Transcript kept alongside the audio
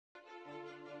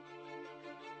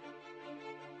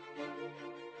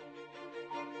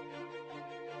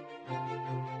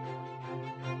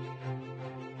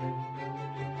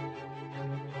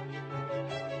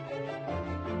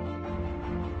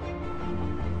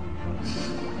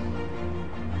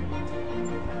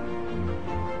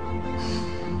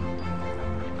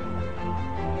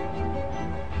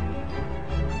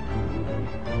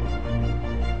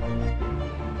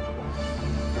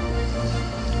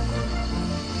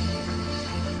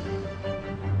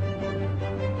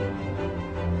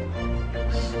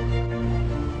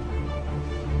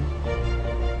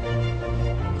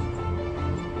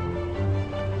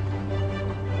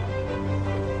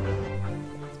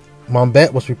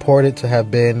Mambet was reported to have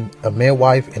been a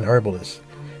midwife and herbalist.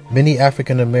 Many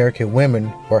African-American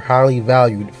women were highly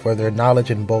valued for their knowledge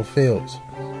in both fields.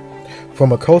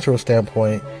 From a cultural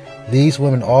standpoint, these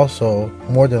women also,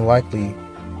 more than likely,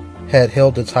 had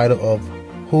held the title of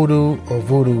hoodoo or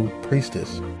voodoo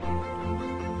priestess.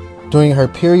 During her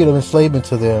period of enslavement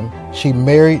to them, she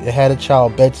married and had a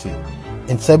child, Betsy.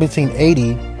 In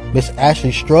 1780, Miss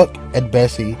Ashley struck at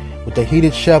Bessie with a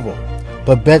heated shovel,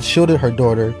 but Bet shielded her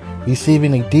daughter,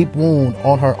 receiving a deep wound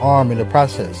on her arm in the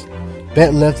process.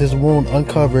 Bet left this wound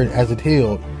uncovered as it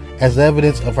healed, as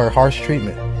evidence of her harsh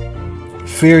treatment.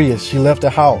 Furious, she left the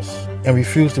house and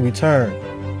refused to return.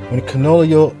 When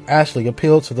Cornelia Ashley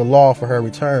appealed to the law for her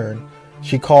return,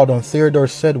 she called on Theodore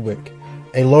Sedgwick,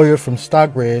 a lawyer from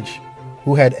Stockbridge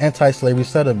who had anti-slavery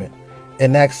sentiment,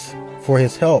 and asked for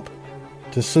his help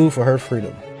to sue for her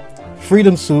freedom.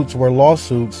 Freedom suits were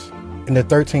lawsuits in the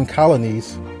 13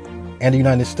 colonies and the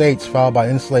United States filed by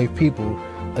enslaved people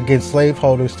against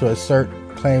slaveholders to assert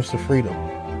claims to freedom,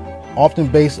 often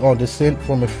based on descent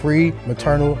from a free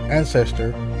maternal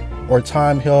ancestor or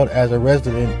time held as a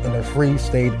resident in a free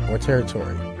state or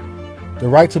territory. The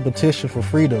right to petition for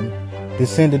freedom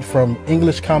descended from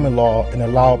English common law and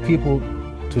allowed people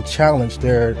to challenge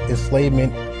their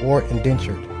enslavement or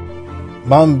indentured.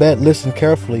 Mambet listened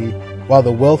carefully while the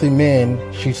wealthy men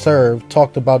she served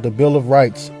talked about the Bill of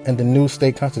Rights and the new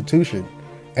state constitution,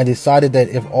 and decided that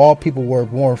if all people were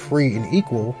born free and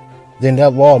equal, then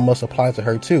that law must apply to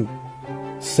her too.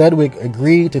 Sedgwick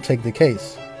agreed to take the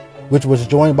case, which was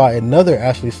joined by another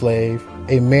Ashley slave,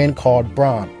 a man called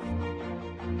Braun.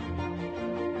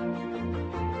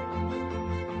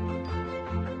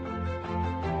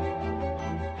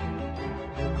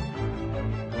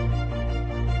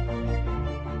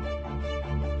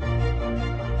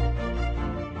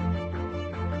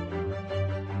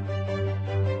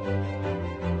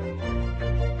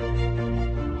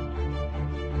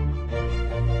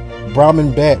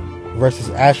 Brahman Bet versus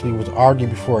Ashley was argued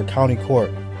before a county court.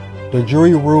 The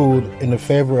jury ruled in the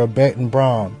favor of Bet and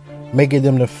Braun, making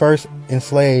them the first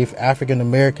enslaved African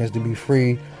Americans to be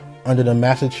free under the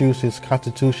Massachusetts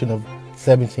Constitution of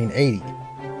 1780,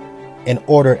 and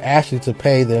ordered Ashley to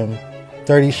pay them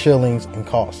 30 shillings in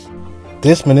costs.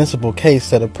 This municipal case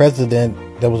set a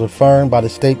precedent that was affirmed by the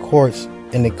state courts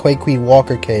in the Quakey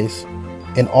Walker case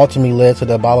and ultimately led to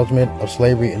the abolishment of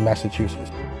slavery in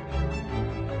Massachusetts.